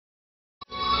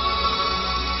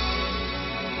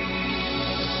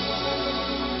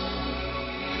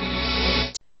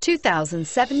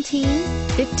2017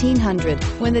 1500.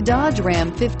 When the Dodge Ram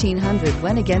 1500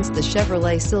 went against the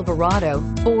Chevrolet Silverado,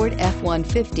 Ford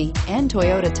F-150, and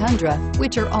Toyota Tundra,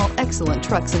 which are all excellent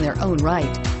trucks in their own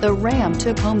right, the Ram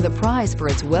took home the prize for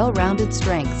its well-rounded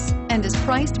strengths and is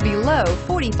priced below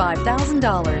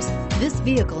 $45,000. This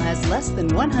vehicle has less than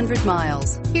 100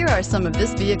 miles. Here are some of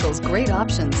this vehicle's great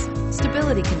options: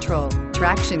 stability control,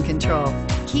 traction control,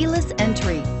 keyless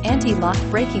entry, anti-lock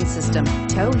braking system,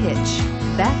 tow hitch,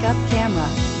 backup camera,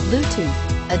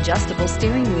 Bluetooth, adjustable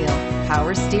steering wheel,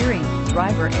 power steering,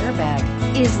 driver airbag.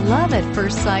 Is love at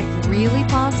first sight really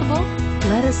possible?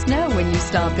 Let us know when you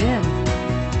stop in.